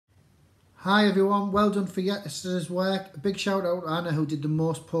Hi everyone, well done for yesterday's work. A big shout out to Anna who did the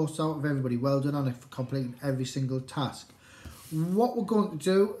most posts out of everybody. Well done Anna for completing every single task. What we're going to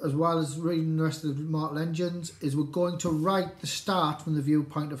do, as well as reading the rest of the Mortal Engines, is we're going to write the start from the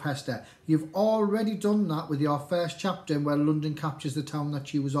viewpoint of Hester. You've already done that with your first chapter where London captures the town that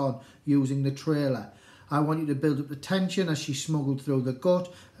she was on using the trailer. I want you to build up the tension as she smuggled through the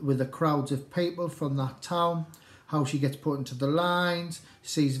gut with the crowds of people from that town. How she gets put into the lines,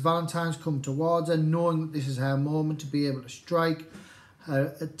 sees Valentine's come towards her, knowing that this is her moment to be able to strike,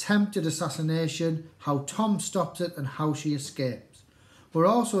 her attempted assassination, how Tom stops it and how she escapes. We're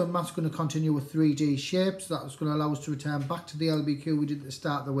also in maths going to continue with 3D shapes. That's going to allow us to return back to the LBQ we did at the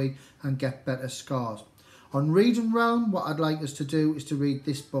start of the week and get better scores. On Reading Realm, what I'd like us to do is to read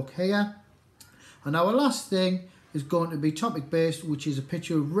this book here. And our last thing is going to be topic based, which is a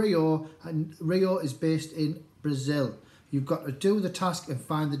picture of Rio, and Rio is based in Brazil. You've got to do the task and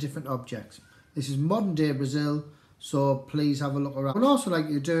find the different objects. This is modern day Brazil, so please have a look around. What I'd also like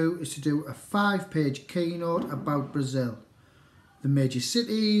you to do is to do a 5-page keynote about Brazil. The major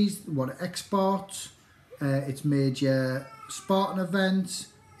cities, what it exports, its major sporting events,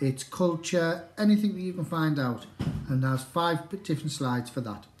 its culture, anything that you can find out. And there's 5 different slides for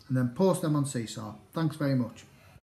that. And then post them on Seesaw. Thanks very much.